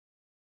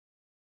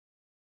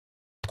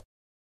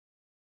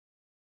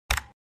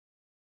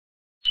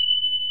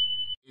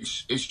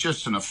it's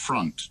just an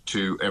affront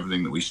to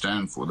everything that we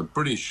stand for.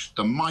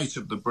 The might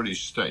of the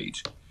British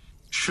state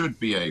should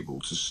be able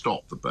to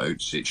stop the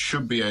boats. It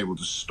should be able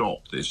to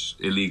stop this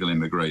illegal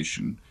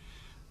immigration.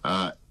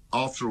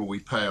 After all, we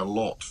pay a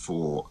lot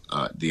for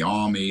the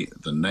army,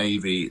 the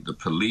navy, the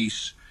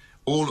police,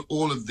 all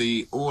of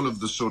the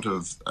sort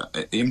of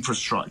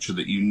infrastructure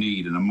that you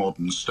need in a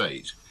modern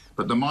state.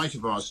 But the might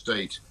of our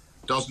state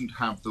doesn't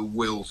have the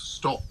will to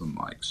stop them,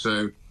 Mike.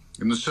 So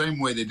in the same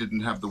way they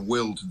didn't have the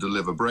will to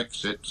deliver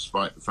Brexit,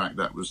 despite the fact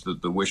that was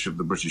the wish of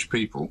the British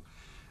people,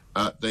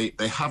 they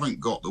haven't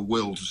got the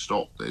will to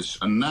stop this.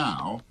 And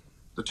now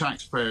the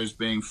taxpayer is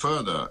being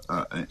further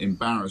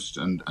embarrassed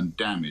and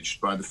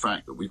damaged by the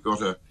fact that we've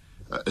got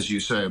as you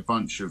say, a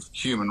bunch of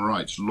human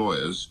rights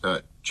lawyers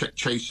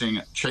chasing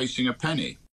a penny.